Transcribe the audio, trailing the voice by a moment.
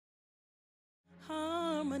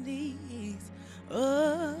bodies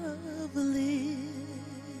of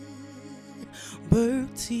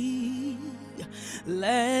liberty.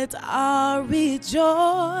 Let our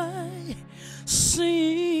rejoice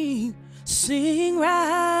sing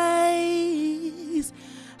rise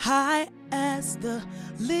high as the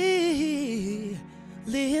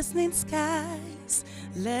listening skies.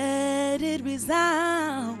 Let it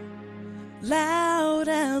resound loud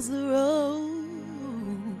as the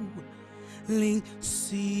rolling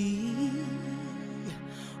sea.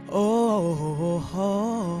 Oh,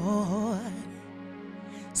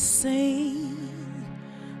 sing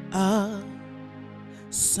a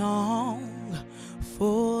song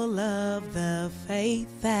full of the faith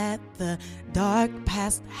that the dark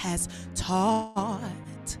past has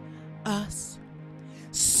taught us.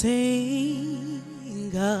 Sing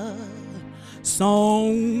a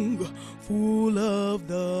song full of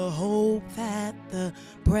the hope that the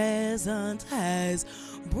present has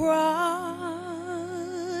brought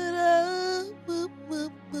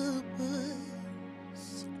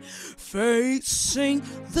us. Facing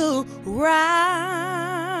the rising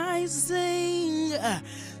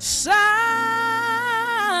sun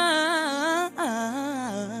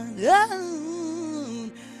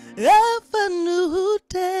of a new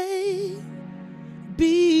day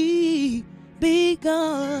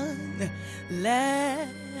begun.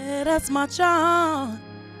 Let us march on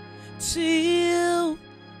till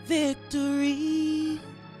victory.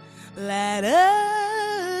 Let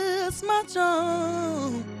us march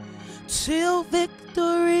on till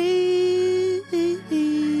victory.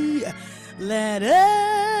 Let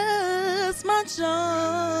us march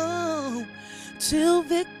on till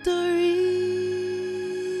victory.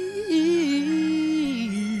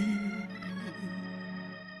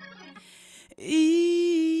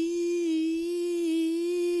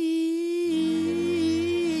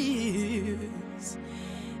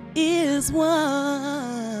 Is one.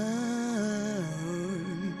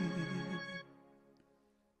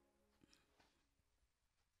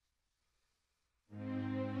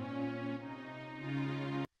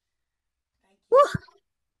 Woo.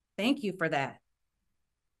 Thank you for that.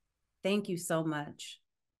 Thank you so much.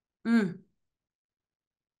 In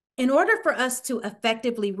order for us to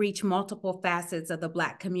effectively reach multiple facets of the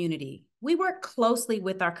Black community, we work closely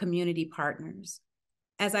with our community partners.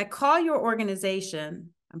 As I call your organization,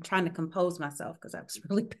 I'm trying to compose myself because that was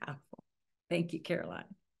really powerful. Thank you, Caroline.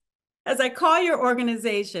 As I call your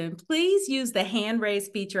organization, please use the hand raise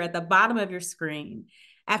feature at the bottom of your screen.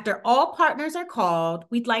 After all partners are called,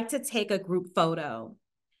 we'd like to take a group photo.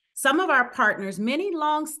 Some of our partners, many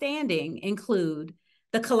long-standing, include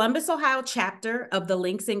the Columbus, Ohio chapter of the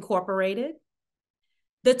Links Incorporated,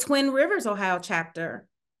 the Twin Rivers, Ohio chapter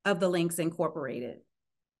of the Links Incorporated,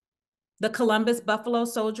 the Columbus Buffalo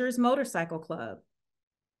Soldiers Motorcycle Club,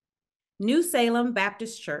 New Salem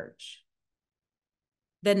Baptist Church,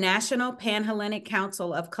 the National Pan-Hellenic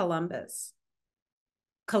Council of Columbus,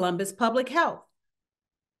 Columbus Public Health,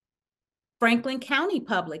 Franklin County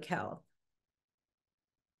Public Health,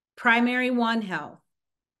 Primary One Health,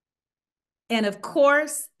 and of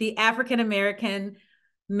course, the African American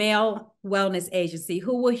Male Wellness Agency,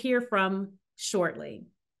 who we'll hear from shortly.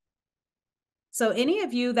 So any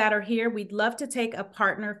of you that are here, we'd love to take a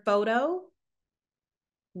partner photo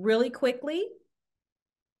really quickly.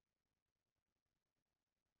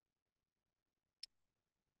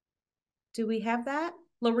 Do we have that?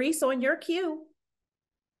 Larice, on your cue.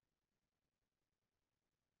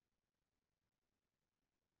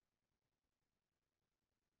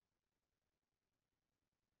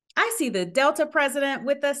 I see the Delta president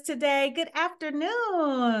with us today. Good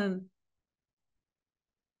afternoon.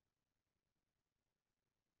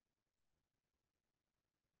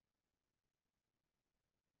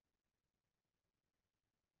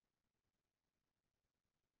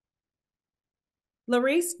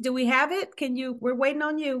 Larice, do we have it? We're waiting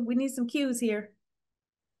on you. We need some cues here.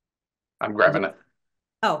 I'm grabbing it.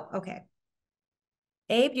 Oh, okay.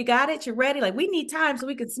 Abe, you got it? You're ready? Like, we need time so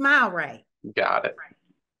we can smile right. Got it.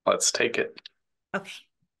 Let's take it. Okay.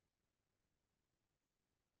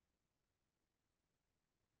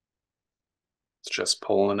 It's just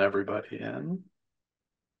pulling everybody in.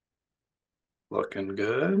 Looking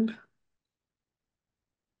good.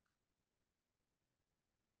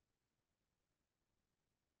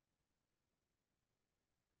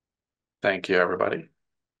 Thank you, everybody.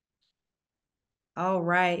 All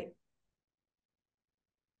right.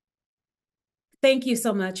 Thank you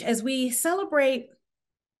so much. As we celebrate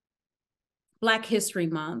Black History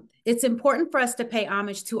Month, it's important for us to pay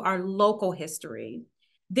homage to our local history.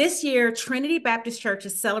 This year, Trinity Baptist Church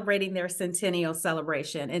is celebrating their centennial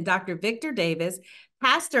celebration, and Dr. Victor Davis,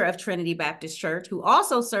 pastor of Trinity Baptist Church, who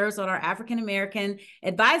also serves on our African American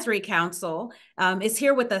Advisory Council, is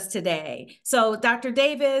here with us today. So, Dr.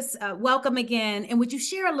 Davis, welcome again. And would you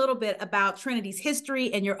share a little bit about Trinity's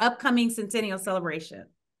history and your upcoming centennial celebration?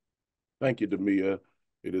 Thank you, Demia.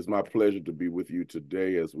 It is my pleasure to be with you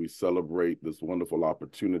today as we celebrate this wonderful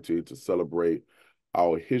opportunity to celebrate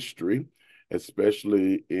our history,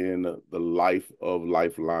 especially in the life of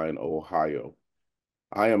Lifeline, Ohio.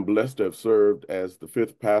 I am blessed to have served as the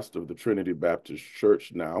 5th pastor of the Trinity Baptist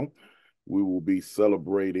Church now. We will be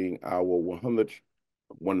celebrating our 100th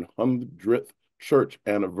church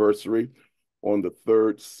anniversary on the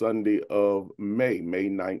 3rd Sunday of May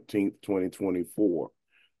 19th, 2024.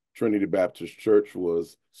 Trinity Baptist Church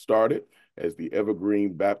was started as the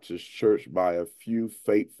Evergreen Baptist Church by a few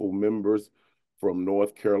faithful members from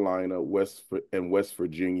North Carolina, West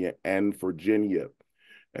Virginia, and Virginia.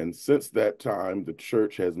 And since that time, the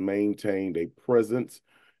church has maintained a presence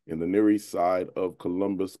in the Near East Side of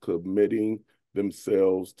Columbus, committing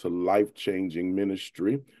themselves to life-changing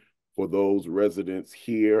ministry for those residents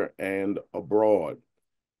here and abroad.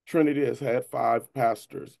 Trinity has had 5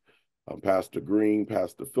 pastors, Pastor Green,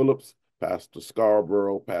 Pastor Phillips, Pastor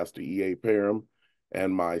Scarborough, Pastor E.A. Parham,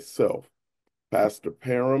 and myself. Pastor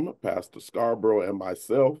Parham, Pastor Scarborough, and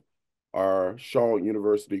myself are Shaw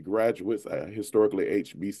University graduates at historically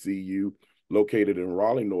HBCU located in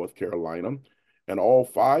Raleigh, North Carolina. And all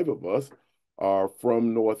 5 of us are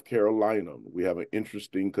from North Carolina. We have an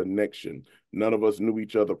interesting connection. None of us knew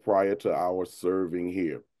each other prior to our serving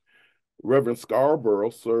here. Reverend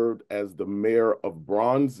Scarborough served as the mayor of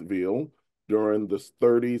Bronzeville during the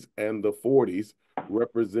 30s and the 40s,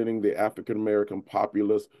 representing the African-American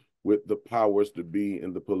populace with the powers to be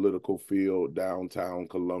in the political field downtown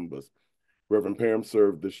Columbus. Reverend Parham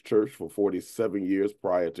served this church for 47 years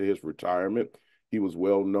prior to his retirement. He was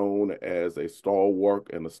well known as a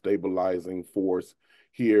stalwart and a stabilizing force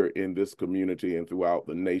here in this community and throughout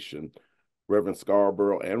the nation. Reverend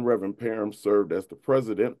Scarborough and Reverend Parham served as the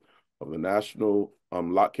president of the National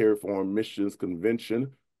Lot Care Reform Missions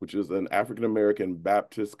Convention, which is an African-American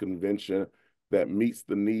Baptist convention that meets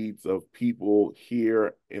the needs of people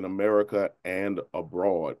here in America and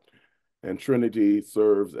abroad. And Trinity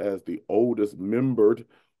serves as the oldest membered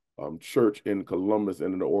church in Columbus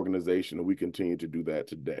and in the organization, and we continue to do that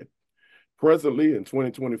today. Presently, in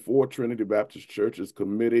 2024, Trinity Baptist Church is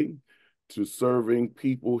committing to serving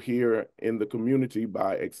people here in the community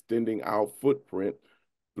by extending our footprint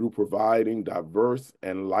through providing diverse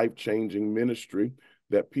and life-changing ministry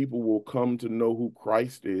that people will come to know who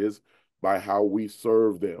Christ is by how we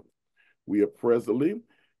serve them. We are presently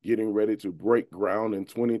getting ready to break ground in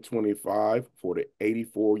 2025 for the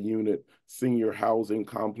 84-unit senior housing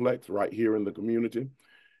complex right here in the community.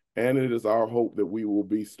 And it is our hope that we will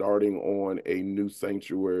be starting on a new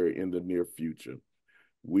sanctuary in the near future.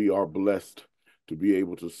 We are blessed to be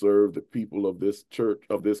able to serve the people of this church,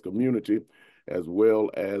 of this community, as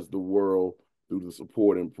well as the world through the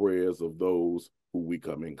support and prayers of those who we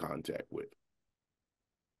come in contact with.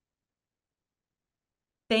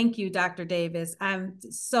 Thank you, Dr. Davis. I'm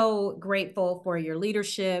so grateful for your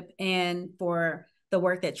leadership and for the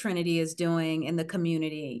work that Trinity is doing in the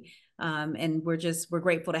community. And we're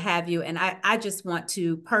grateful to have you. And I just want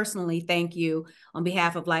to personally thank you on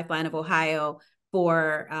behalf of Lifeline of Ohio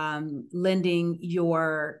for lending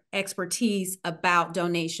your expertise about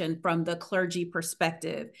donation from the clergy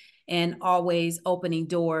perspective and always opening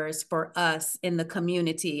doors for us in the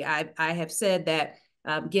community. I have said that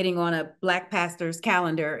getting on a Black pastor's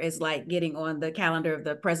calendar is like getting on the calendar of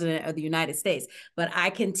the President of the United States. But I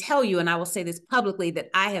can tell you, and I will say this publicly, that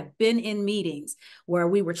I have been in meetings where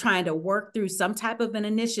we were trying to work through some type of an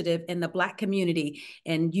initiative in the Black community,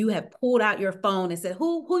 and you have pulled out your phone and said,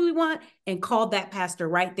 who do we want? And called that pastor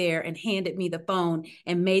right there and handed me the phone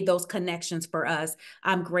and made those connections for us.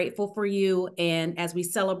 I'm grateful for you. And as we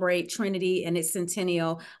celebrate Trinity and its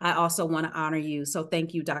centennial, I also want to honor you. So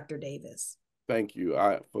thank you, Dr. Davis. Thank you.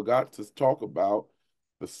 I forgot to talk about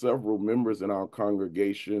the several members in our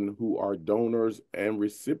congregation who are donors and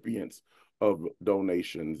recipients of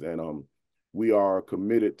donations. And we are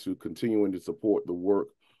committed to continuing to support the work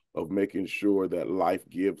of making sure that life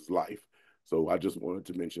gives life. So I just wanted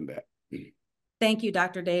to mention that. Thank you,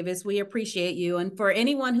 Dr. Davis. We appreciate you. And for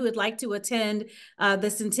anyone who would like to attend the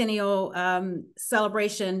Centennial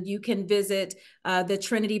celebration, you can visit the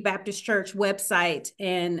Trinity Baptist Church website.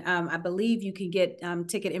 And I believe you can get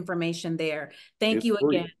ticket information there. Thank you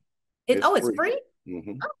again. It's free?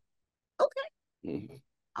 Mm-hmm. Oh, okay. Mm-hmm.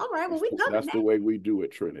 All right, well, we covered That's that. the way we do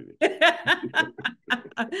it, Trinity.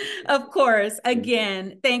 Of course.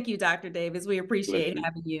 Again, thank you, Dr. Davis. We appreciate you.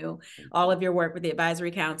 having you, all of your work with the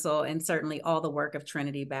Advisory Council, and certainly all the work of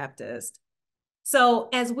Trinity Baptist. So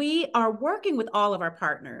as we are working with all of our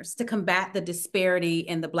partners to combat the disparity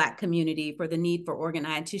in the Black community for the need for organ,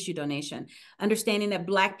 eye, and tissue donation, understanding that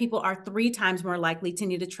Black people are 3 times more likely to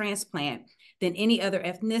need a transplant than any other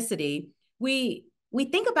ethnicity, we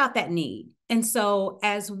think about that need. And so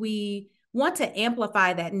as we want to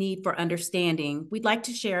amplify that need for understanding, we'd like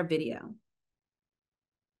to share a video.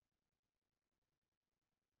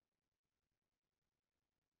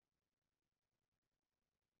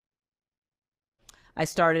 I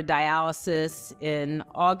started dialysis in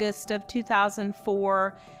August of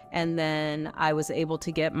 2004, and then I was able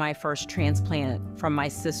to get my first transplant from my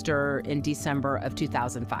sister in December of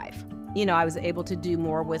 2005. You know, I was able to do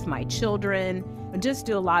more with my children, and just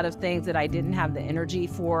do a lot of things that I didn't have the energy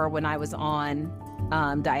for when I was on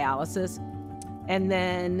dialysis. And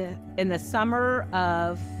then in the summer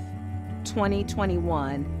of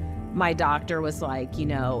 2021, my doctor was like, you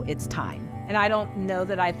know, it's time. And I don't know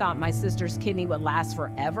that I thought my sister's kidney would last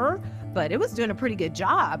forever, but it was doing a pretty good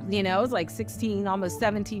job. You know, it was like 16, almost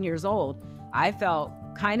 17 years old. I felt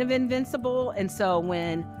kind of invincible. And so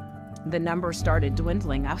when the numbers started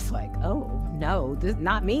dwindling, I was like, oh no, this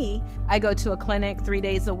not me. I go to a clinic 3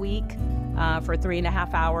 days a week for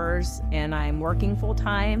 3.5 hours, and I'm working full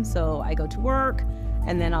time. So I go to work,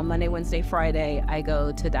 and then on Monday, Wednesday, Friday, I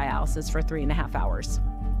go to dialysis for 3.5 hours.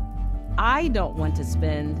 I don't want to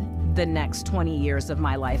spend the next 20 years of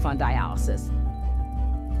my life on dialysis.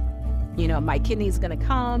 You know, my kidney's gonna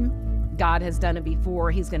come. God has done it before.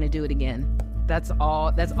 He's gonna do it again. That's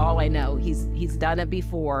all I know. He's done it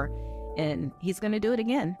before, and he's gonna do it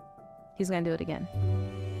again. He's gonna do it again.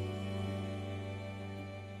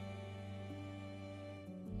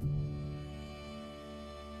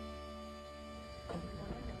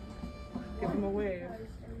 Give him a wave.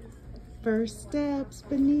 First steps,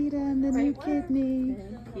 Benita and the new kidney.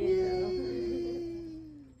 Yay.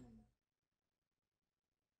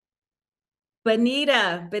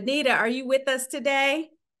 Benita, are you with us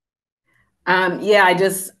today? Yeah,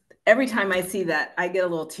 every time I see that, I get a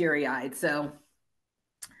little teary-eyed. So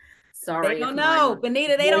sorry. They don't know,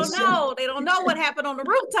 Benita. They don't know. They don't know what happened on the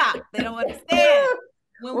rooftop. They don't understand.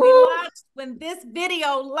 When this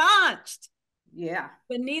video launched, yeah,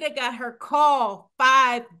 Benita got her call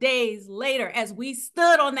 5 days later as we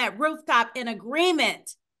stood on that rooftop in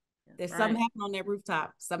agreement. There's something happened on that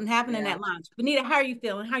rooftop. Something happened in that launch. Benita, how are you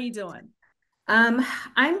feeling? How are you doing?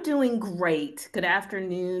 I'm doing great. Good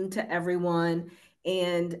afternoon to everyone.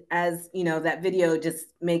 And as you know, that video just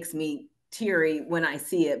makes me teary when I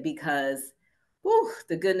see it, because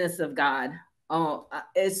the goodness of God. Oh,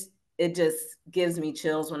 it just gives me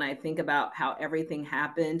chills when I think about how everything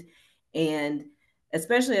happened. And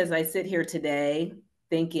especially as I sit here today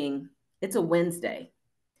thinking it's a Wednesday,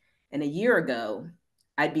 and a year ago,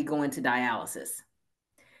 I'd be going to dialysis.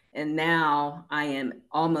 And now I am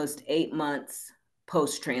almost 8 months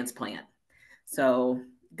post-transplant. So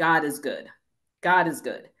God is good. God is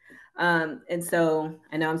good. And so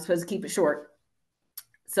I know I'm supposed to keep it short.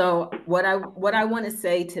 So what I want to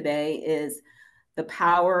say today is the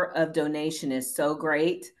power of donation is so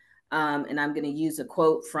great. And I'm going to use a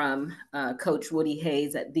quote from Coach Woody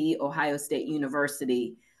Hayes at The Ohio State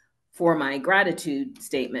University for my gratitude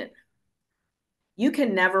statement. You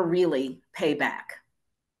can never really pay back.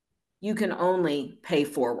 You can only pay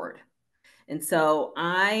forward. And so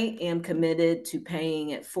I am committed to paying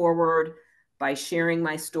it forward by sharing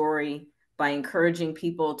my story, by encouraging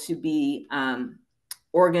people to be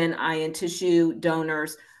organ, eye, and tissue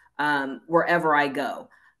donors wherever I go.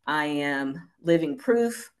 I am living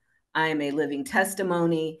proof. I am a living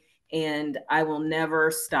testimony, and I will never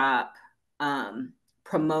stop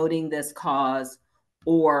promoting this cause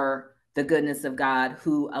or the goodness of God,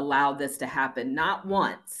 who allowed this to happen, not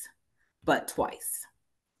once, but twice.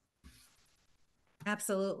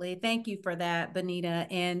 Absolutely. Thank you for that, Benita.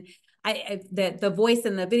 And the voice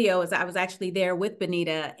in the video is I was actually there with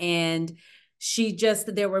Benita, and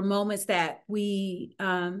there were moments that we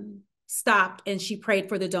stopped and she prayed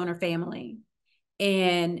for the donor family.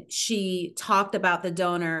 And she talked about the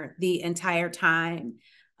donor the entire time.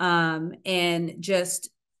 And just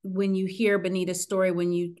when you hear Benita's story,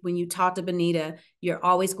 when you talk to Benita, you're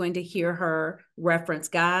always going to hear her reference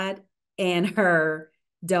God and her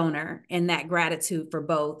donor, and that gratitude for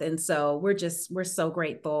both. And so we're so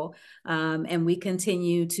grateful. And we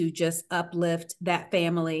continue to just uplift that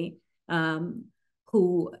family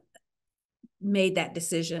who made that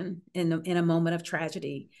decision in a moment of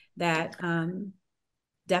tragedy that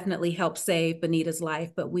definitely helped save Benita's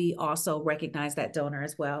life, but we also recognize that donor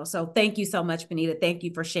as well. So thank you so much, Benita. Thank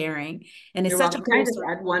you for sharing. And it's You're such welcome. a Can I cool just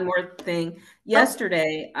story. add one more thing?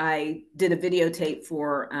 Yesterday, I did a videotape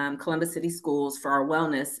for Columbus City Schools for our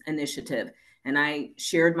wellness initiative, and I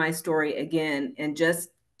shared my story again. And just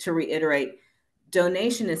to reiterate,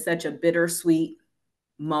 donation is such a bittersweet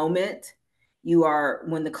moment.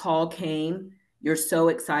 When the call came, you're so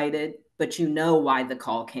excited, but you know why the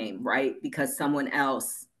call came, right? Because someone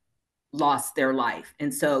else lost their life.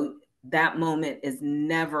 And so that moment is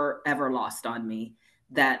never, ever lost on me,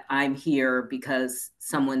 that I'm here because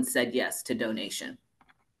someone said yes to donation.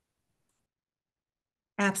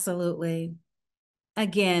 Absolutely.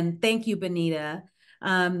 Again, thank you, Benita.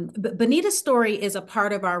 Benita's story is a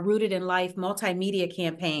part of our Rooted in Life multimedia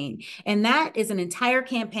campaign. And that is an entire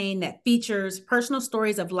campaign that features personal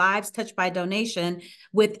stories of lives touched by donation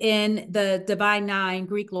within the Divine Nine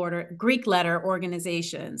Greek letter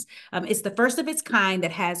organizations. It's the first of its kind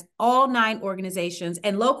that has all 9 organizations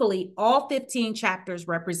and locally all 15 chapters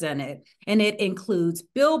represented. And it includes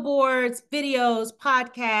billboards, videos,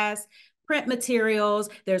 podcasts, print materials.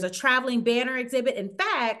 There's a traveling banner exhibit. In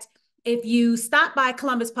fact, if you stop by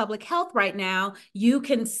Columbus Public Health right now, you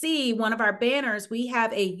can see one of our banners. We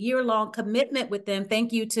have a year-long commitment with them.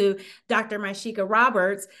 Thank you to Dr. Maishika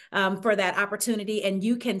Roberts for that opportunity. And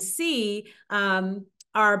you can see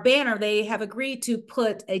our banner. They have agreed to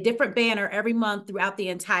put a different banner every month throughout the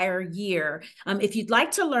entire year. If you'd like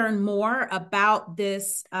to learn more about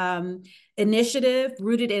this initiative,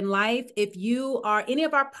 Rooted in Life, if you are any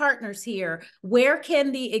of our partners here, where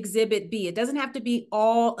can the exhibit be? It doesn't have to be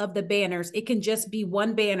all of the banners. It can just be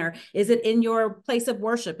one banner. Is it in your place of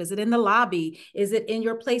worship? Is it in the lobby? Is it in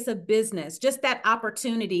your place of business? Just that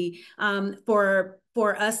opportunity for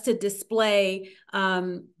us to display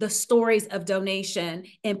the stories of donation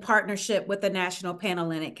in partnership with the National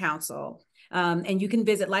Pan-Hellenic Council. And you can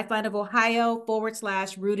visit Lifeline of Ohio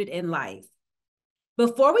 /Rooted in Life.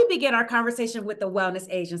 Before we begin our conversation with the Wellness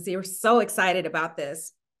Agency, we're so excited about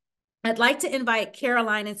this. I'd like to invite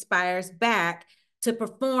Caroline Inspires back to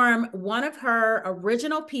perform one of her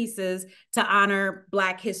original pieces to honor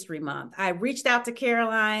Black History Month. I reached out to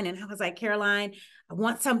Caroline and I was like, Caroline, I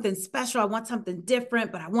want something special. I want something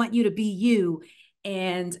different, but I want you to be you.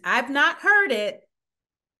 And I've not heard it,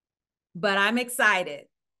 but I'm excited.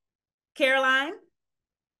 Caroline?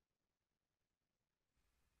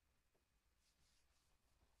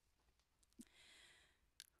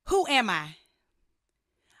 Who am I?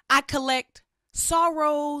 I collect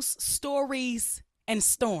sorrows, stories, and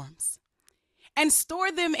storms, and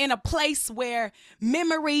store them in a place where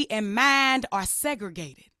memory and mind are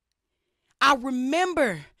segregated. I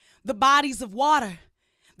remember the bodies of water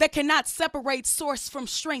that cannot separate source from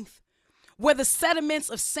strength, where the sediments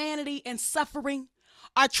of sanity and suffering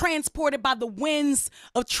are transported by the winds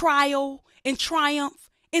of trial and triumph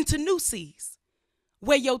into new seas,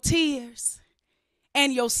 where your tears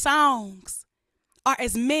and your songs are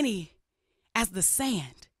as many as the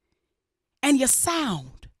sand, and your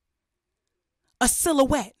sound a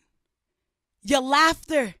silhouette, your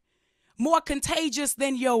laughter more contagious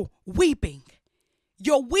than your weeping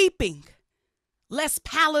less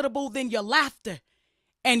palatable than your laughter,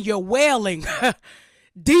 and your wailing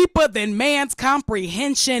deeper than man's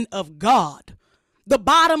comprehension of God. The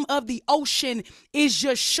bottom of the ocean is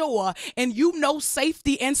your shore, and you know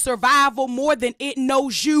safety and survival more than it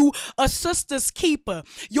knows you, a sister's keeper.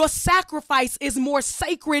 Your sacrifice is more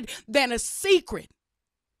sacred than a secret,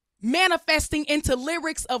 manifesting into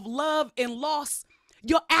lyrics of love and loss.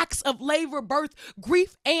 Your acts of labor birth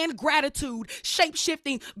grief and gratitude,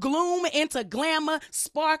 shape-shifting gloom into glamour,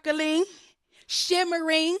 sparkling,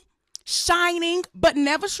 shimmering, shining, but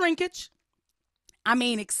never shrinkage. I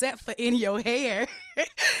mean, except for in your hair.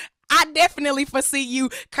 I definitely foresee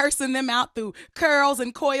you cursing them out through curls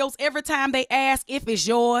and coils every time they ask if it's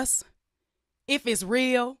yours, if it's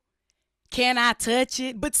real, can I touch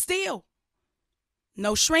it? But still,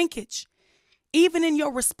 no shrinkage, even in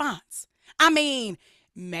your response. I mean,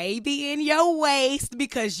 maybe in your waist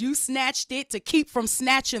because you snatched it to keep from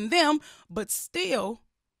snatching them, but still,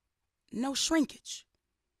 no shrinkage.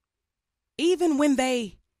 Even when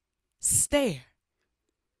they stare.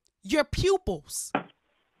 Your pupils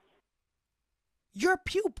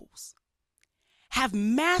have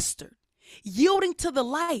mastered yielding to the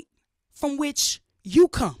light from which you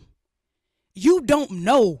come. You don't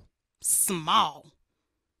know small.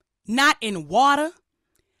 Not in water,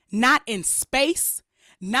 not in space,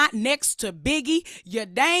 not next to Biggie. You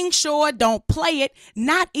dang sure don't play it,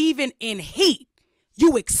 not even in heat.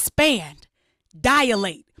 You expand,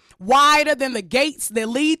 dilate, wider than the gates that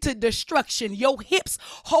lead to destruction. Your hips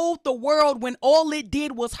hold the world when all it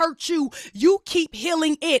did was hurt you. You keep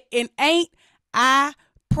healing it, and ain't I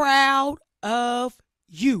proud of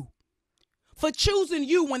you for choosing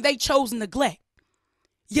you when they chose neglect.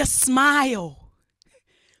 Your smile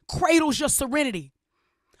cradles your serenity.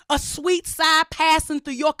 A sweet sigh passing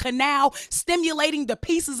through your canal, stimulating the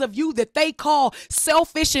pieces of you that they call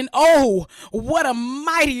selfish. And oh, what a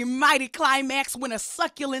mighty, mighty climax when a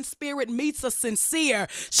succulent spirit meets a sincere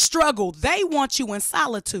struggle. They want you in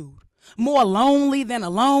solitude, more lonely than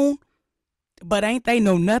alone. But ain't they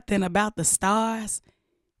know nothing about the stars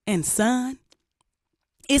and sun?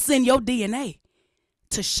 It's in your DNA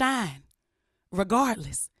to shine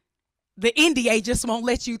regardless. The NDA just won't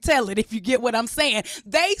let you tell it, if you get what I'm saying.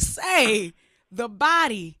 They say the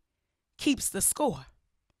body keeps the score.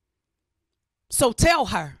 So tell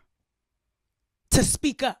her to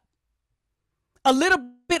speak up a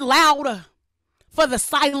little bit louder for the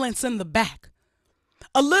silence in the back,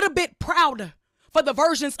 a little bit prouder for the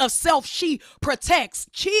versions of self she protects.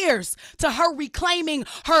 Cheers to her reclaiming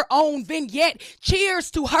her own vignette.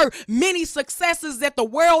 Cheers to her many successes that the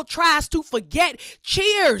world tries to forget.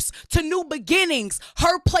 Cheers to new beginnings,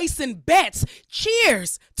 her placing bets.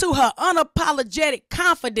 Cheers to her unapologetic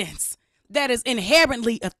confidence that is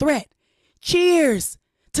inherently a threat. Cheers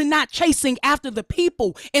to not chasing after the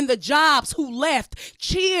people in the jobs who left.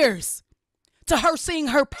 Cheers to her seeing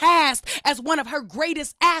her past as one of her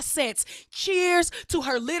greatest assets. Cheers to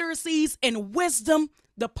her literacies and wisdom,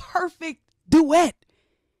 the perfect duet.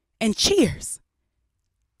 And cheers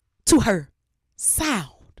to her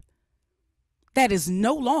sound that is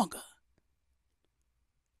no longer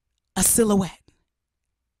a silhouette.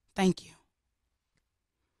 Thank you.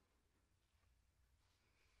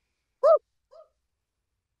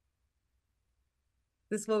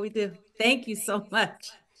 This is what we do. Thank you so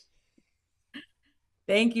much.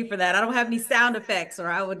 Thank you for that. I don't have any sound effects, or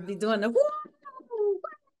I would be doing the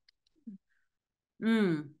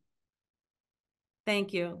woo.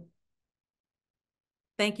 Thank you.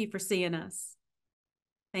 Thank you for seeing us.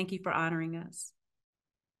 Thank you for honoring us.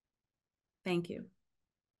 Thank you.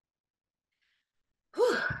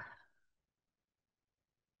 Whew.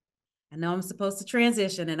 I know I'm supposed to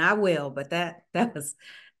transition, and I will, but that was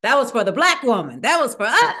for the Black woman. That was for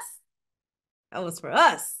us. That was for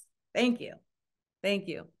us. Thank you. Thank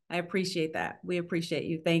you. I appreciate that. We appreciate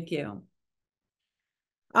you. Thank you.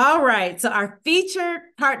 All right. So our featured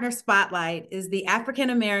partner spotlight is the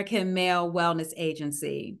African American Male Wellness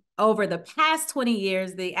Agency. Over the past 20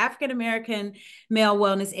 years, the African American Male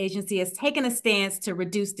Wellness Agency has taken a stance to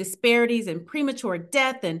reduce disparities in premature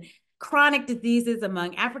death and chronic diseases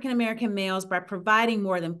among African American males by providing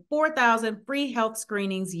more than 4,000 free health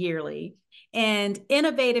screenings yearly and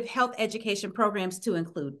innovative health education programs to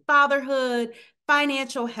include fatherhood,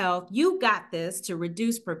 financial health, you got this, to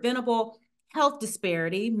reduce preventable health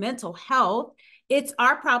disparity, mental health. It's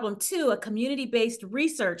Our Problem Too, a community-based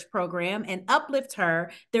research program, and Uplift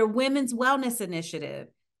Her, their women's wellness initiative.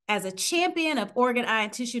 As a champion of organ, eye,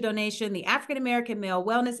 and tissue donation, the African American Male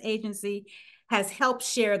Wellness Agency has helped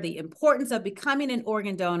share the importance of becoming an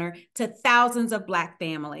organ donor to thousands of Black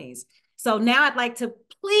families. So now I'd like to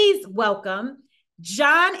please welcome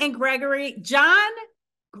John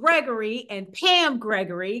Gregory and Pam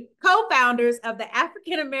Gregory, co-founders of the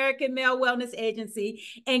African American Male Wellness Agency,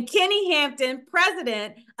 and Kenny Hampton,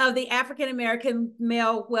 president of the African American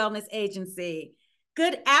Male Wellness Agency.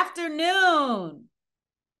 Good afternoon.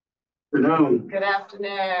 Good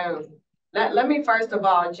afternoon. Let me first of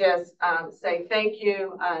all just say thank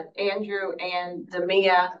you, Andrew and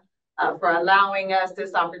Demia, for allowing us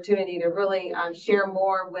this opportunity to really share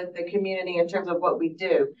more with the community in terms of what we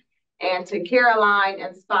do. And to Caroline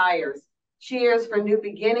Inspires, cheers for new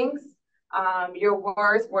beginnings. Your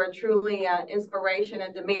words were truly inspiration.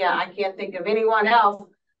 And Demia, I can't think of anyone else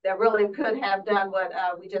that really could have done what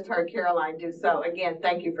we just heard Caroline do. So again,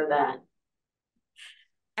 thank you for that.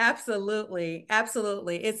 Absolutely.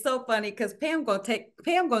 Absolutely. It's so funny because Pam gonna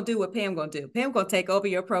do what Pam gonna do. Pam gonna take over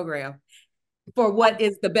your program for what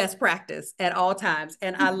is the best practice at all times.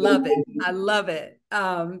 And I love it. I love it.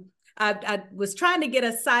 I was trying to get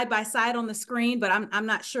us side by side on the screen, but I'm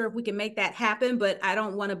not sure if we can make that happen, but I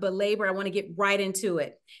don't want to belabor. I want to get right into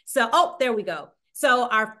it. So, oh, there we go. So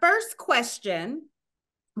our first question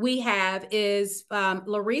we have is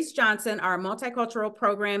Larice Johnson, our multicultural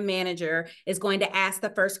program manager, is going to ask the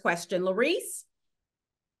first question. Larice?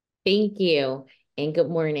 Thank you, and good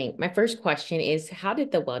morning. My first question is, how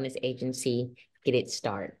did the Wellness Agency get its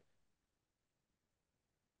start?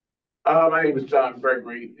 My name is John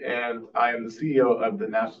Gregory, and I am the CEO of the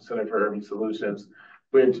National Center for Urban Solutions.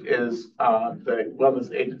 which is the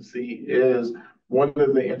wellness agency, is one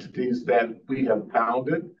of the entities that we have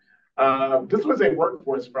founded. This was a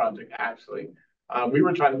workforce project, actually. We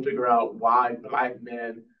were trying to figure out why Black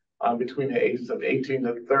men between the ages of 18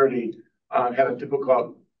 to 30 had a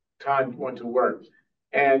difficult time going to work.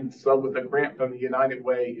 And so with a grant from the United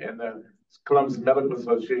Way and the Columbus Medical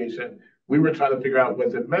Association, we were trying to figure out,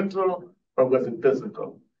 was it mental or was it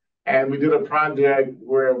physical? And we did a project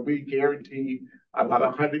where we guaranteed about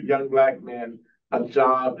 100 young Black men a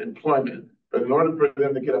job, employment. But in order for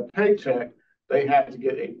them to get a paycheck, they had to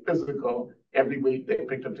get a physical every week they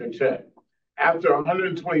picked up their check. After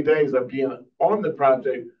 120 days of being on the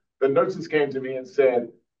project, the nurses came to me and said,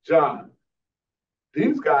 John,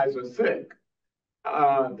 these guys are sick.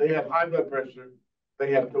 They had high blood pressure.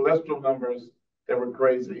 They had cholesterol numbers that were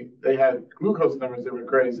crazy. They had glucose numbers that were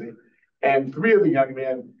crazy. And 3 of the young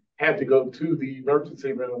men had to go to the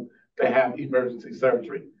emergency room to have emergency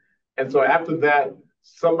surgery. And so after that,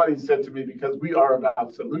 somebody said to me, because we are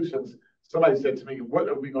about solutions, somebody said to me, what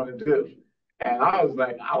are we going to do? And I was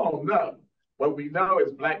like, I don't know. What we know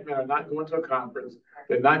is Black men are not going to a conference.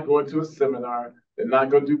 They're not going to a seminar. They're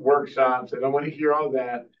not going to do workshops. They don't want to hear all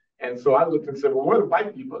that. And so I looked and said, well, what do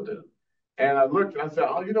white people do? And I looked and I said,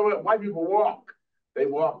 oh, you know what? White people walk. They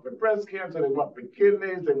walk for breast cancer. They walk for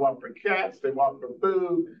kidneys. They walk for cats. They walk for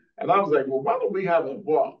food. And I was like, well, why don't we have a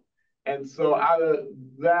walk? And so out of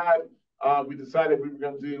that, we decided we were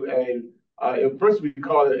going to do at first we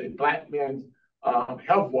called it a Black men's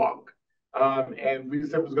health walk. And we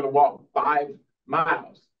said we was going to walk 5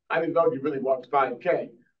 miles. I didn't know you really walked 5K.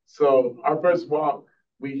 So our first walk,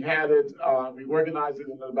 we had it, we organized it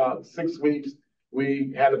in about 6 weeks.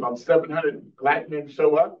 We had about 700 Black men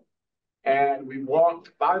show up, and we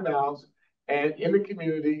walked 5 miles and in the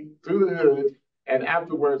community through the hood. And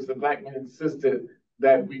afterwards, the Black men insisted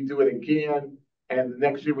that we do it again. And the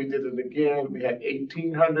next year we did it again. We had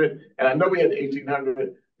 1,800. And I know we had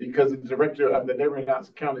 1,800 because the director of the neighborhood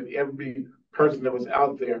house counted every person that was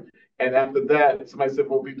out there. And after that, somebody said,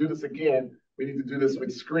 well, if we do this again, we need to do this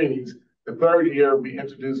with screenings. The 3rd year, we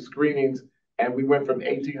introduced screenings, and we went from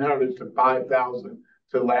 1,800 to 5,000.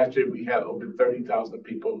 So last year, we had over 30,000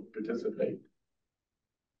 people participate.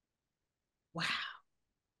 Wow.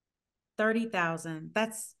 30,000.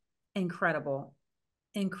 That's incredible.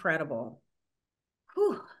 Incredible.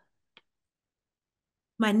 Whew.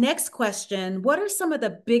 My next question, what are some of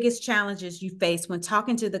the biggest challenges you face when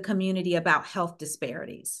talking to the community about health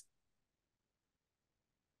disparities?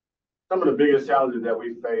 Some of the biggest challenges that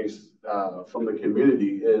we face from the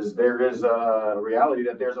community is there is a reality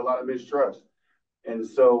that there's a lot of mistrust. And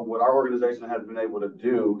so what our organization has been able to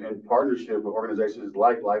do in partnership with organizations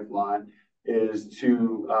like Lifeline is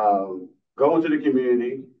to go into the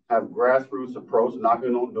community, have grassroots approach,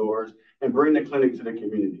 knocking on doors, and bring the clinic to the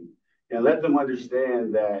community and let them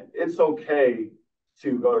understand that it's okay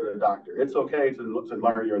to go to the doctor. It's okay to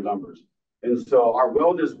learn your numbers. And so our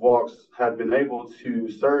wellness walks have been able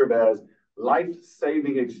to serve as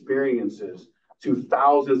life-saving experiences to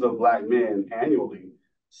thousands of Black men annually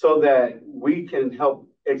so that we can help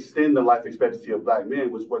extend the life expectancy of Black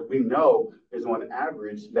men, which what we know is on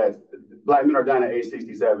average that Black men are dying at age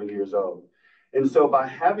 67 years old. And so by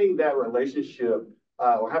having that relationship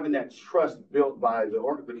or having that trust built by the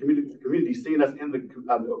community seeing us in the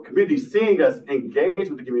community, seeing us engage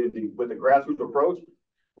with the community with a grassroots approach,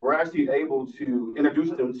 we're actually able to introduce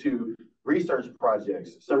them to research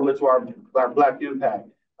projects similar to our Black Impact,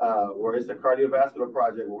 where it's a cardiovascular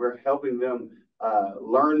project where we're helping them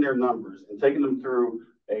learn their numbers and taking them through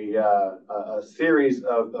a series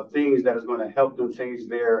of things that is going to help them change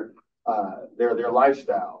their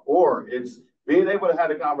lifestyle. Or it's being able to have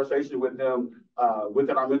a conversation with them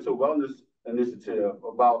within our mental wellness initiative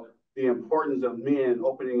about the importance of men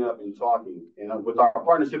opening up and talking. And with our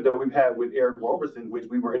partnership that we've had with Eric Roberson, which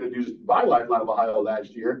we were introduced by Lifeline of Ohio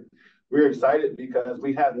last year, we're excited because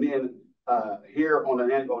we have men here on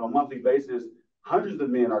a monthly basis. Hundreds of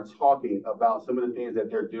men are talking about some of the things that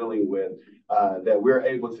they're dealing with that we're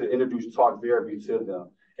able to introduce talk therapy to them.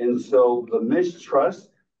 And so the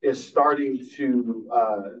mistrust is starting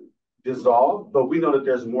to dissolve, but we know that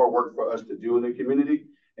there's more work for us to do in the community.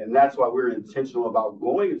 And that's why we're intentional about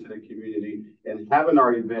going into the community and having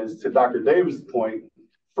our events, to Dr. Davis' point,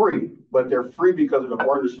 free, but they're free because of the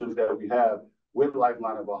partnerships that we have with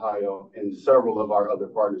Lifeline of Ohio and several of our other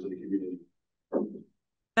partners in the community.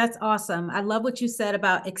 That's awesome. I love what you said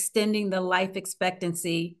about extending the life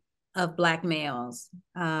expectancy of Black males.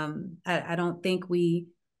 I don't think we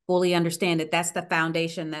fully understand it. That's the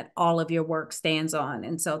foundation that all of your work stands on.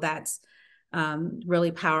 And so that's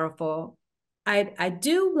really powerful. I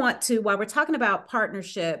do want to, while we're talking about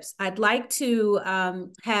partnerships, I'd like to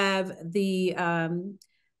have the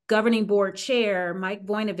governing board chair, Mike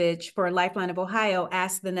Voinovich for Lifeline of Ohio,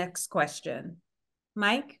 ask the next question.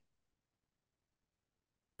 Mike?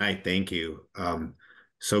 Hi, thank you.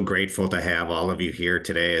 So grateful to have all of you here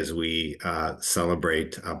today as we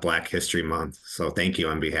celebrate Black History Month. So thank you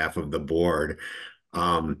on behalf of the board.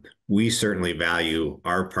 We certainly value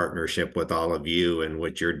our partnership with all of you and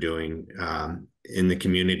what you're doing in the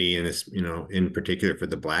community, and it's, you know, in particular for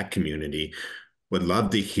the Black community. Would love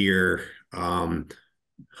to hear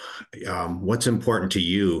what's important to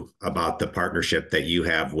you about the partnership that you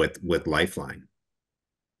have with Lifeline.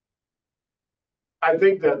 I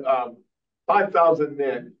think that 5,000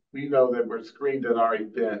 men, we know that were screened at our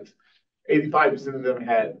event. 85% of them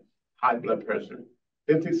had high blood pressure.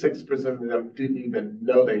 56% of them didn't even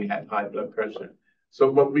know they had high blood pressure.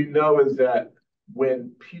 So what we know is that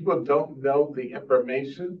when people don't know the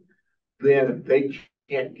information, then they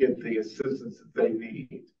can't get the assistance that they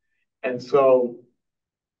need. And so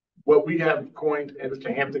what we have coined, and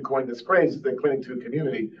Mr. Hampton coined this phrase, the clinic to the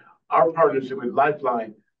community. Our partnership with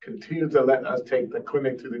Lifeline continues to let us take the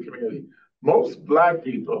clinic to the community. Most Black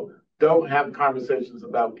people don't have conversations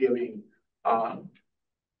about giving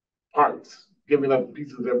parts, giving up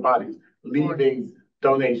pieces of their bodies, leaving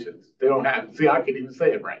donations. They don't have, see, I can't even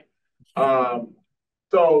say it right.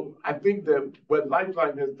 So I think that what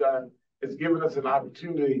Lifeline has done is given us an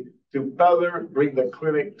opportunity to further bring the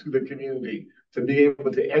clinic to the community, to be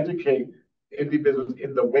able to educate individuals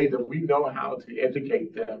in the way that we know how to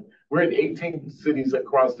educate them. We're in 18 cities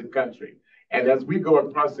across the country. And as we go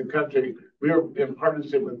across the country, we're in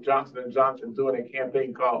partnership with Johnson & Johnson doing a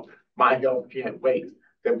campaign called My Health Can't Wait,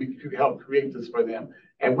 that we could help create this for them.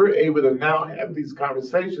 And we're able to now have these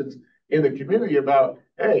conversations in the community about,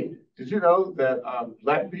 hey, did you know that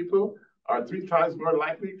Black people are 3 times more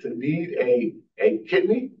likely to need a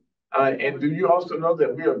kidney? And do you also know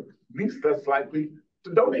that we are least less likely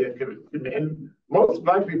to donate a kidney? And most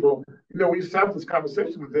Black people, you know, we used to have this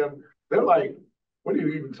conversation with them. They're like, what are you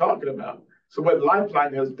even talking about? So what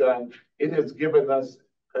Lifeline has done, it has given us,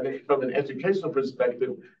 from an educational perspective,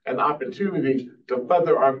 an opportunity to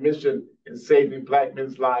further our mission in saving Black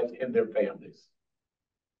men's lives and their families.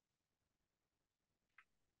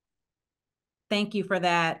 Thank you for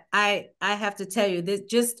that. I have to tell you, this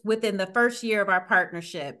just within the first year of our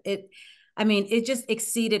partnership, it just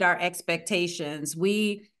exceeded our expectations.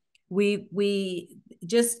 We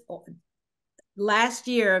just last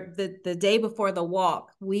year, the day before the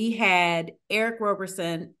walk, we had Eric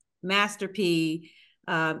Roberson, Master P,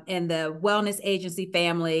 and the wellness agency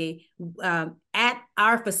family at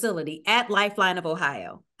our facility at Lifeline of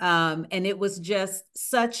Ohio. And it was just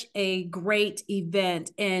such a great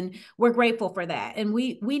event, and we're grateful for that. And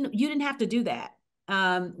you didn't have to do that.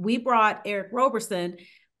 We brought Eric Roberson,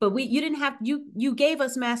 but you gave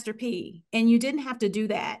us Master P, and you didn't have to do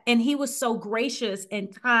that. And he was so gracious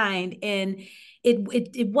and kind, and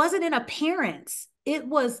it wasn't an appearance, it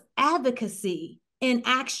was advocacy in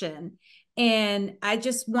action. And I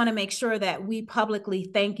just want to make sure that we publicly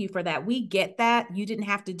thank you for that. We get that. You didn't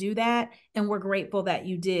have to do that, and we're grateful that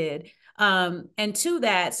you did. And to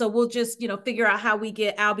that, so we'll just, figure out how we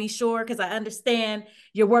get Albie Shore, because I understand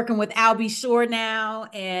you're working with Albie Shore now,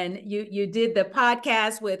 and you did the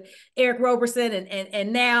podcast with Eric Roberson,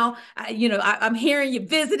 and now, I'm hearing you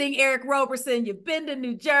visiting Eric Roberson. You've been to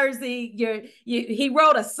New Jersey. He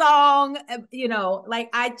wrote a song,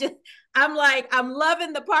 I'm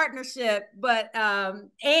loving the partnership, but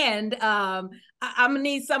I'm gonna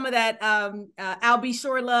need some of that Albie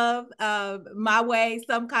Shore love my way,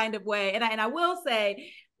 some kind of way. And I will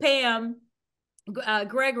say, Pam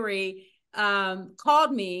Gregory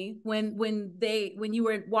called me when you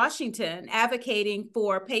were in Washington advocating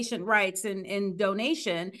for patient rights and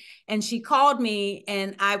donation, and she called me,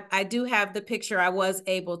 and I do have the picture. I was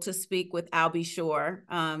able to speak with Albie Shore,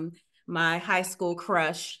 my high school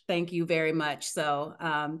crush. Thank you very much. So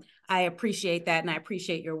I appreciate that, and I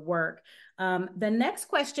appreciate your work. The next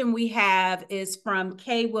question we have is from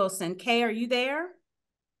Kay Wilson. Kay, are you there?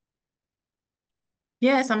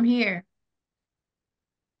 Yes, I'm here.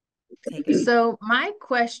 So my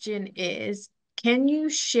question is, can you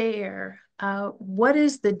share what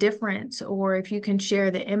is the difference, or if you can share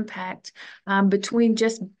the impact between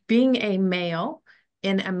just being a male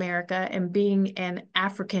in America and being an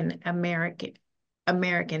African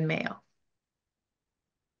American male?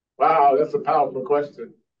 Wow, that's a powerful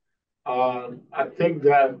question. I think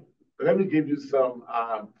that, let me give you some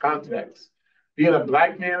context. Being a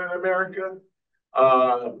Black man in America,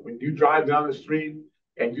 when you drive down the street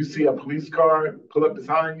and you see a police car pull up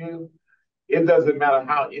behind you, it doesn't matter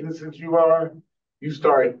how innocent you are, you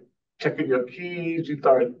start checking your keys, you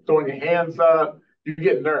start throwing your hands up, you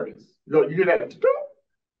get nervous. You hear that,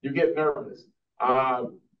 you get nervous.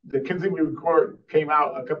 The Kinsey report came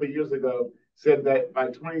out a couple of years ago, said that by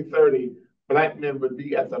 2030, Black men would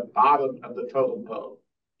be at the bottom of the totem pole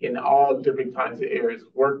in all different kinds of areas,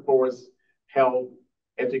 workforce, health,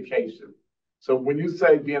 education. So when you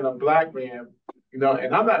say being a Black man, and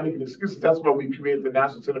I'm not making excuses, that's why we created the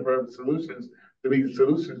National Center for Urban Solutions to be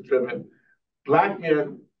solutions driven. Black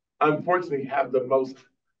men, unfortunately, have the most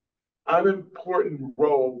unimportant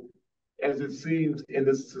role as it seems in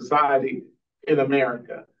this society in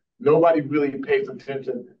America. Nobody really pays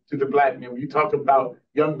attention to the Black men. When you talk about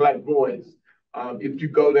young Black boys, if you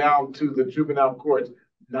go down to the juvenile courts,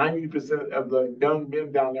 90% of the young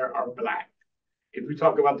men down there are Black. If you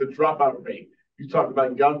talk about the dropout rate, you talk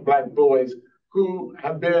about young Black boys who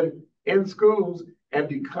have been in schools and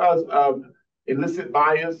because of illicit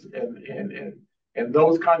bias and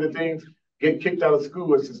those kind of things get kicked out of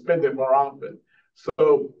school or suspended more often.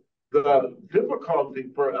 So the difficulty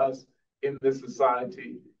for us in this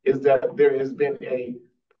society is that there has been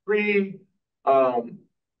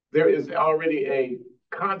there is already a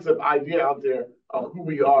concept idea out there of who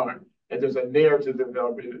we are, and there's a narrative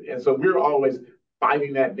developed. And so we're always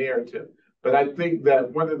fighting that narrative. But I think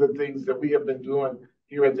that one of the things that we have been doing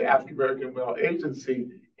here at the African American Male Agency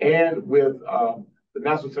and with the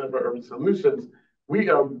National Center for Urban Solutions, we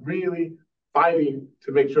are really fighting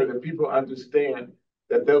to make sure that people understand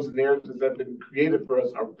that those narratives that have been created for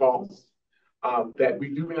us are false. That we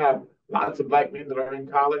do have lots of Black men that are in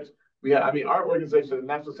college. Our organization, the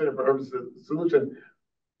National Center for Urban Solutions,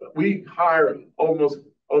 we hire almost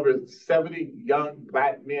over 70 young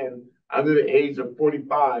Black men under the age of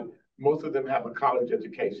 45. Most of them have a college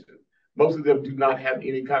education. Most of them do not have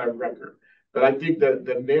any kind of record. But I think that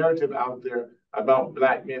the narrative out there about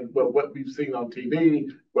Black men, what we've seen on TV,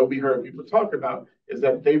 what we heard people talk about, is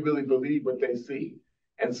that they really believe what they see.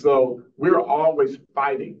 And so we're always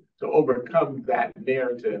fighting to overcome that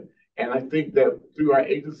narrative. And I think that through our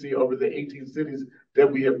agency over the 18 cities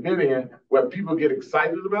that we have been in, what people get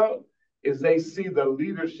excited about is they see the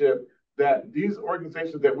leadership that these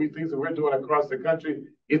organizations that we think that we're doing across the country,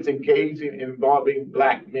 it's engaging and involving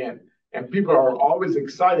Black men. And people are always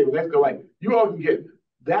excited when they go like, you all can get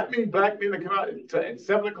that many Black men that come out at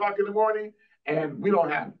 7 o'clock in the morning and we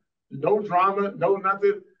don't have no drama, no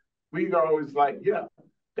nothing. We are always like, yeah,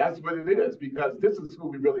 that's what it is, because this is who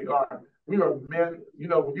we really are. We are men,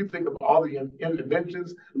 when you think of all the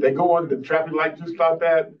interventions that go on, the traffic lights you stop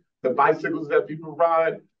at, the bicycles that people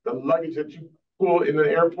ride, the luggage that you pull in the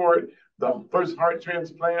airport, the first heart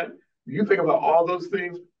transplant, you think about all those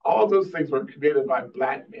things were created by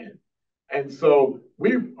Black men. And so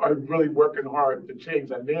we are really working hard to change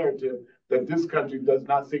that narrative that this country does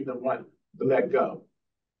not seem to want to let go.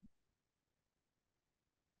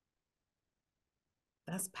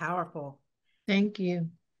 That's powerful. Thank you.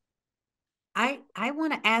 I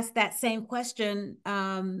want to ask that same question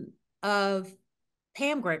of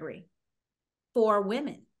Pam Gregory for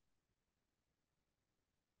women.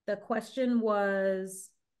 The question was,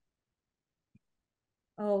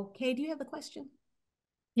 Kay, do you have the question?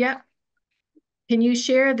 Yeah. Can you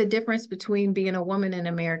share the difference between being a woman in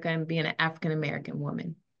America and being an African American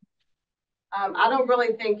woman? I don't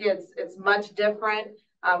really think it's much different.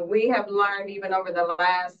 We have learned even over the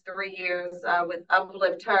last 3 years with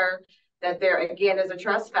Uplift Her that there again is a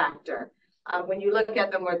trust factor. When you look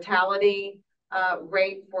at the mortality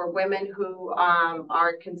rate for women who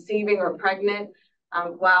are conceiving or pregnant,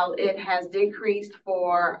 while it has decreased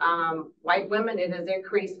for white women, it has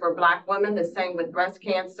increased for Black women, the same with breast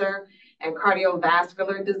cancer and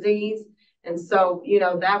cardiovascular disease. And so,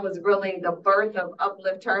 that was really the birth of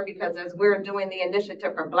Uplift Her, because as we're doing the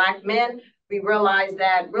initiative for Black men, we realized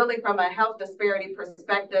that really from a health disparity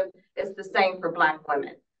perspective, it's the same for Black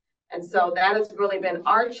women. And so that has really been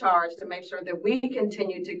our charge, to make sure that we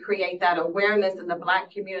continue to create that awareness in the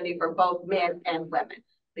Black community for both men and women,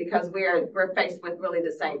 because we're faced with really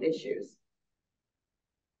the same issues.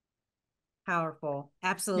 Powerful.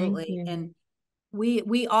 Absolutely. And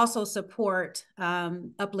we also support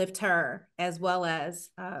Uplift Her as well as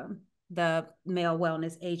the Male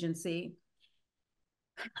Wellness Agency.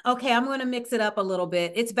 Okay, I'm going to mix it up a little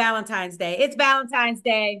bit. It's Valentine's Day. It's Valentine's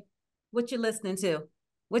Day. What you listening to?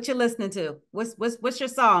 What you listening to? What's your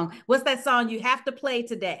song? What's that song you have to play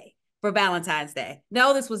today for Valentine's Day?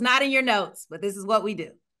 No, this was not in your notes, but this is what we do.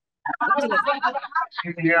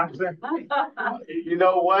 You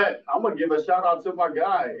know what? I'm gonna give a shout out to my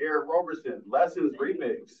guy, Eric Roberson, Lessons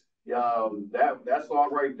Remix. That song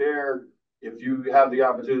right there if you have the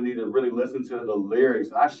opportunity to really listen to the lyrics,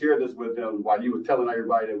 and I shared this with them while you were telling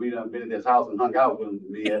everybody that we done been in this house and hung out with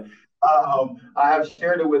me. I have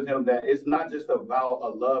shared it with him that it's not just about a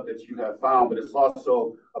love that you have found, but it's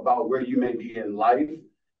also about where you may be in life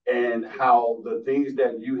and how the things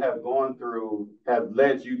that you have gone through have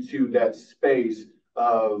led you to that space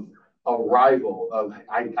of arrival of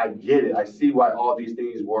I get it. I see why all these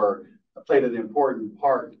things played an important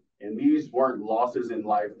part. And these weren't losses in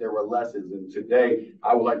life, there were lessons. And today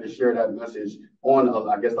I would like to share that message on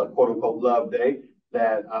I guess a quote unquote love day,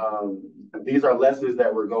 that these are lessons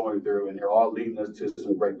that we're going through and they're all leading us to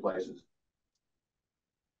some great places.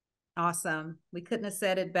 Awesome. We couldn't have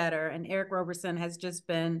said it better. And Eric Roberson has just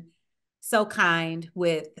been so kind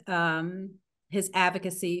with his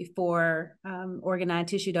advocacy for organ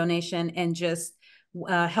tissue donation and just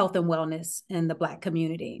health and wellness in the Black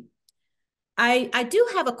community. I do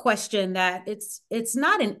have a question that it's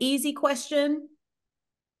not an easy question,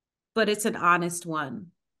 but it's an honest one.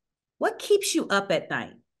 What keeps you up at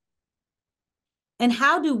night? And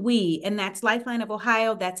how do we, and that's Lifeline of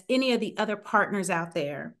Ohio, that's any of the other partners out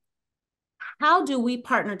there, how do we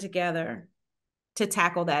partner together to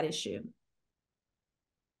tackle that issue?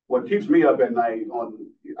 What keeps me up at night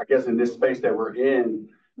I guess in this space that we're in,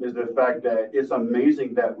 is the fact that it's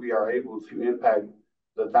amazing that we are able to impact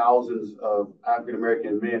the thousands of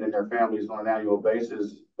African-American men and their families on an annual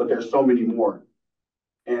basis, but there's so many more.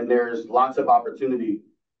 And there's lots of opportunity.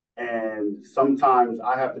 And sometimes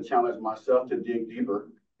I have to challenge myself to dig deeper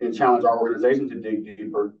and challenge our organization to dig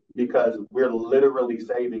deeper, because we're literally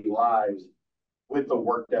saving lives with the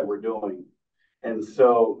work that we're doing. And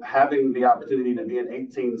so having the opportunity to be in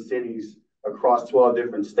 18 cities across 12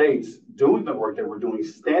 different states, doing the work that we're doing,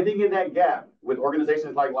 standing in that gap with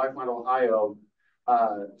organizations like Lifeline Ohio,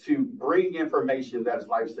 to bring information that's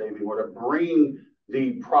life-saving, or to bring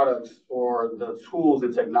the products or the tools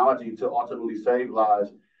and technology to ultimately save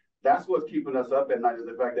lives. That's what's keeping us up at night, is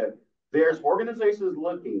the fact that there's organizations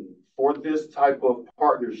looking for this type of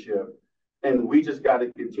partnership, and we just got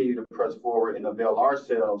to continue to press forward and avail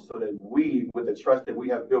ourselves so that we, with the trust that we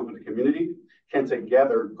have built with the community, can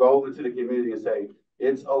together go into the community and say,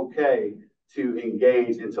 it's okay to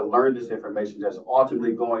engage and to learn this information that's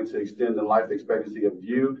ultimately going to extend the life expectancy of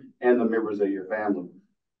you and the members of your family.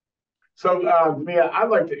 So, Mia, I'd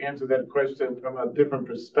like to answer that question from a different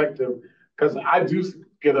perspective, because I do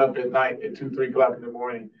get up at night at 2, 3 o'clock in the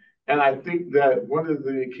morning. And I think that one of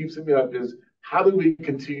the things that keeps me up is, how do we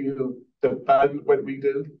continue to fund what we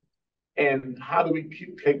do? And how do we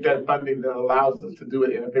take that funding that allows us to do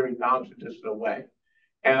it in a very non-traditional way?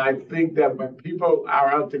 And I think that when people are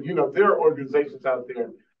out there, there are organizations out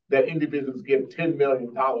there that individuals give $10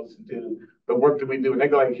 million to do the work that we do. And they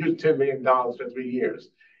go like, here's $10 million for 3 years.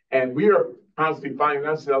 And we are constantly finding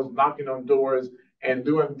ourselves knocking on doors and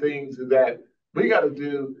doing things that we got to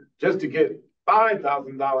do just to get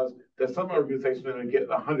 $5,000 that some organizations are going to get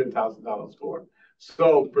 $100,000 for.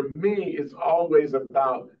 So for me, it's always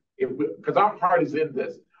about, because our heart is in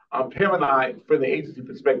this. Pam and I, from the agency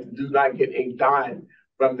perspective, do not get a dime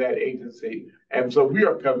from that agency. And so we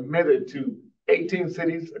are committed to 18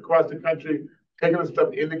 cities across the country, taking the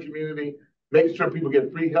stuff in the community, making sure people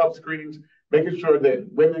get free health screenings, making sure that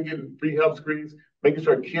women get free health screenings, making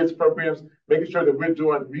sure kids programs, making sure that we're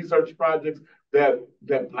doing research projects that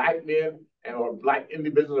Black men or Black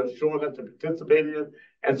individuals are showing up to participate in.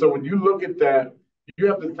 And so when you look at that, you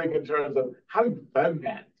have to think in terms of, how do you fund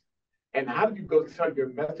that? And how do you go tell your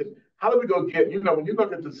message? How do we go get, when you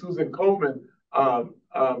look at the Susan Coleman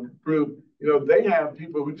group, they have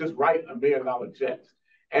people who just write $1 million checks.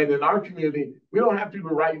 And in our community, we don't have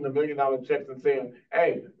people writing $1 million checks and saying,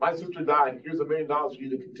 hey, my sister died, here's $1 million for you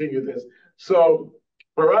to continue this. So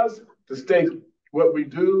for us to stay what we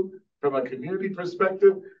do from a community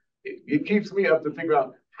perspective, it keeps me up to figure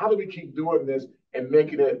out, how do we keep doing this and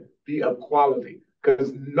making it be of quality?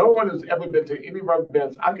 Because no one has ever been to any of our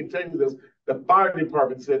events. I can tell you this, the fire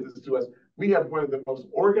department said this to us. We have one of the most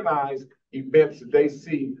organized events that they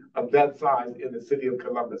see of that size in the city of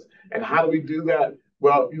Columbus. And how do we do that?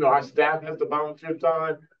 Well, our staff has to volunteer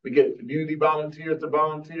time. We get community volunteers to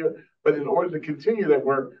volunteer. But in order to continue that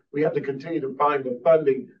work, we have to continue to find the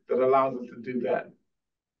funding that allows us to do that.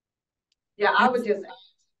 Yeah, I would just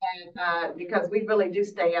add, because we really do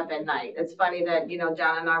stay up at night. It's funny that,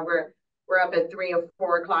 John and I we're up at 3 or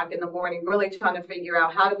 4 o'clock in the morning, really trying to figure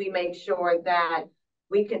out, how do we make sure that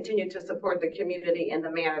we continue to support the community in the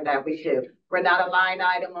manner that we do. We're not a line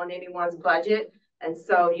item on anyone's budget. And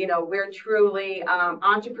so, we're truly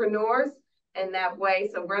entrepreneurs in that way.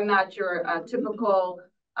 So we're not your typical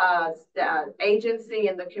agency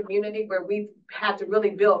in the community where we've had to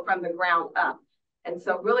really build from the ground up. And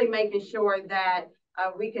so really making sure that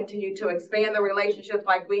we continue to expand the relationships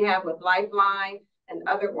like we have with Lifeline and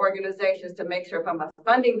other organizations to make sure from a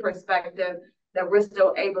funding perspective that we're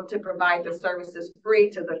still able to provide the services free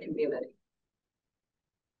to the community.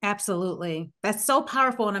 Absolutely. That's so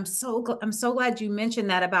powerful. And I'm so glad you mentioned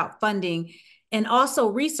that about funding and also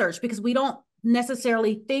research, because we don't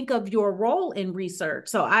necessarily think of your role in research.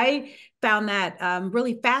 So I found that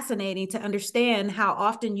really fascinating to understand how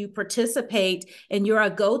often you participate and you're a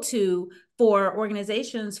go-to for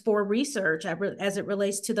organizations for research as it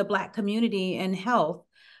relates to the Black community and health.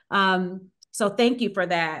 So thank you for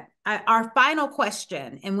that. Our final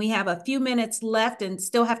question, and we have a few minutes left and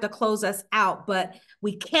still have to close us out, but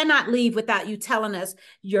we cannot leave without you telling us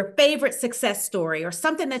your favorite success story or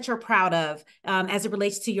something that you're proud of as it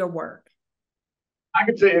relates to your work. I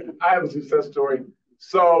can tell you, I have a success story.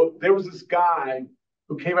 So there was this guy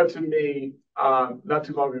who came up to me not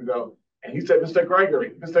too long ago, and he said, Mr.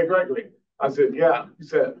 Gregory. I said, yeah. He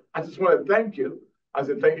said, I just want to thank you. I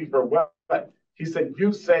said, thank you for what? He said,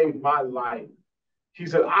 you saved my life. He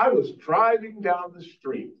said, I was driving down the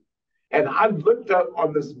street, and I looked up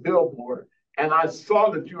on this billboard, and I saw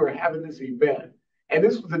that you were having this event. And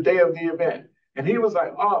this was the day of the event. And he was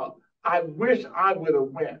like, oh, I wish I would have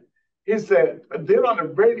went. He said, then on the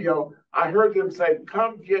radio, I heard them say,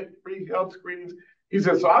 come get free health screenings. He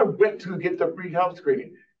said, so I went to get the free health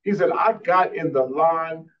screening. He said, I got in the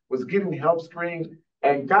line, was getting health screened,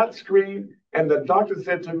 and got screened. And the doctor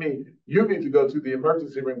said to me, you need to go to the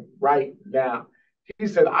emergency room right now. He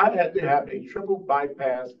said, I had to have a triple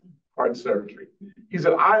bypass heart surgery. He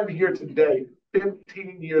said, I am here today,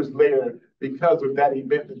 15 years later, because of that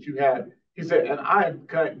event that you had. He said, and I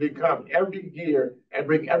have become every year and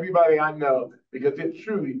bring everybody I know because it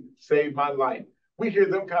truly saved my life. We hear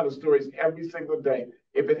them kind of stories every single day.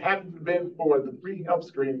 If it hadn't been for the free health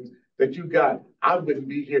screenings that you got, I wouldn't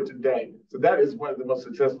be here today. So that is one of the most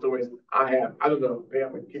success stories I have. I don't know,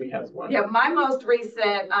 Kenny has one. Yeah, my most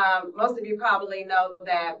recent, most of you probably know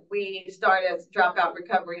that we started Dropout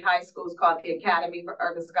Recovery High Schools called the Academy for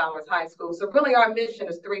Urban Scholars High School. So really our mission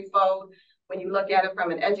is threefold. When you look at it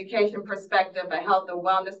from an education perspective, a health and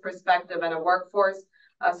wellness perspective, and a workforce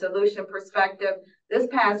solution perspective. This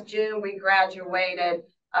past June, we graduated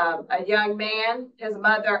a young man, his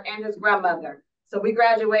mother, and his grandmother. So we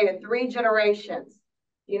graduated 3 generations.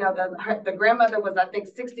 You know, the grandmother was, I think,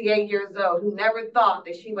 68 years old, who never thought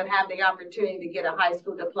that she would have the opportunity to get a high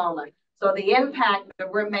school diploma. So the impact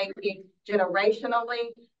that we're making generationally,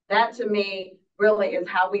 that to me really is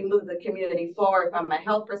how we move the community forward from a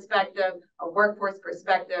health perspective, a workforce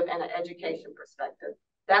perspective, and an education perspective.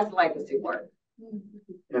 That's legacy work.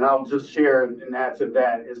 And I'll just share and add to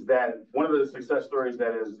that is that one of the success stories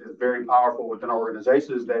that is very powerful within our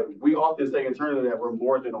organization is that we often say internally that we're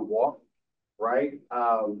more than a walk, right?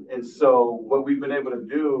 And so what we've been able to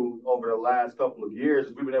do over the last couple of years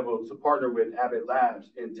is we've been able to partner with Abbott Labs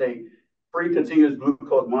and take free continuous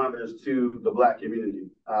glucose monitors to the Black community.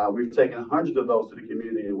 We've taken hundreds of those to the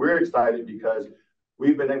community, and we're excited because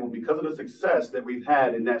we've been able, because of the success that we've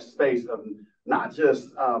had in that space of not just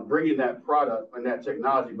bringing that product and that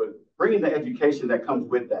technology, but bringing the education that comes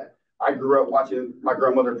with that. I grew up watching my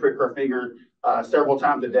grandmother prick her finger several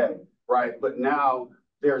times a day, right? But now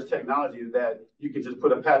there's technology that you can just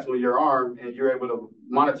put a patch on your arm and you're able to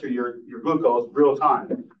monitor your glucose real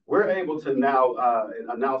time. We're able to now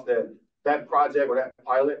announce that project or that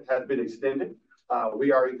pilot has been extended.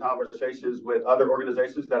 We are in conversations with other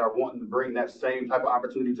organizations that are wanting to bring that same type of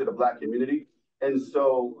opportunity to the Black community. And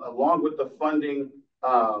so along with the funding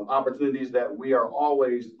opportunities that we are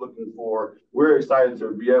always looking for, we're excited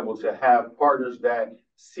to be able to have partners that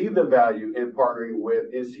see the value in partnering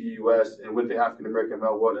with NCUS and with the African American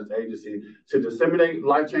Male Wellness Agency to disseminate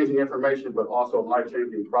life-changing information, but also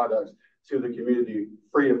life-changing products to the community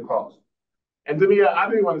free of cost. And Damia, I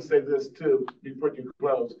do want to say this too before you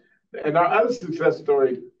close. And our other success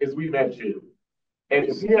story is we met you. And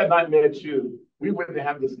if we had not met you, we wouldn't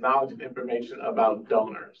have this knowledge and information about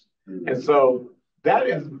donors. Mm-hmm. And so that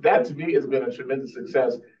to me has been a tremendous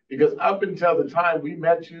success because up until the time we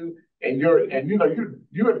met you and you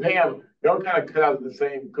and Pam, y'all kind of cut out of the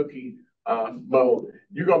same cookie mode.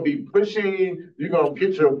 You're going to be pushing, you're going to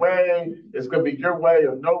get your way. It's going to be your way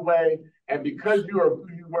or no way. And because you are who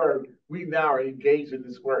you were, we now are engaged in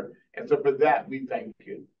this work. And so for that, we thank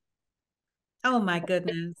you. Oh my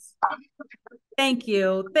goodness. Thank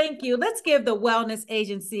you. Thank you. Let's give the Wellness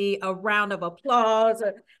Agency a round of applause.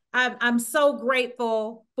 I'm so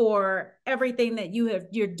grateful for everything that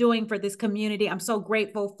you're doing for this community. I'm so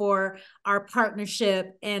grateful for our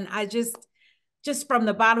partnership. And I just from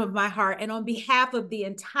the bottom of my heart and on behalf of the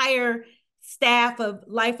entire staff of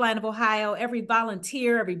Lifeline of Ohio, every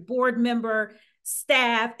volunteer, every board member,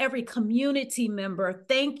 staff, every community member,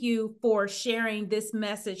 thank you for sharing this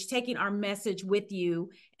message, taking our message with you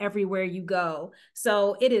everywhere you go.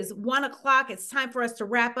 So it is 1 o'clock. It's time for us to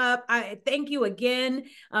wrap up. I thank you again.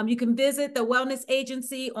 You can visit the Wellness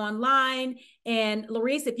Agency online. And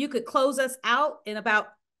Larice, if you could close us out in about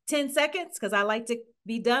 10 seconds, because I like to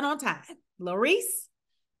be done on time. Larice?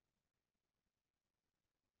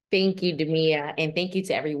 Thank you, Demia, and thank you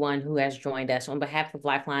to everyone who has joined us. On behalf of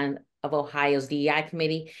Lifeline of Ohio's DEI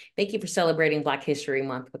Committee, thank you for celebrating Black History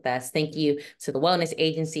Month with us. Thank you to the Wellness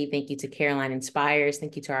Agency. Thank you to Caroline Inspires.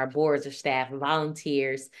 Thank you to our boards of staff,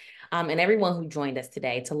 volunteers, and everyone who joined us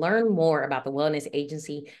today. To learn more about the Wellness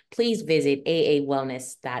Agency, please visit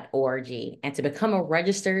aawellness.org. And to become a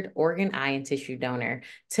registered organ, eye, and tissue donor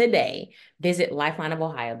today, visit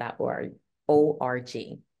lifelineofohio.org.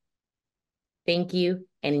 Thank you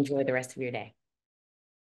and enjoy the rest of your day.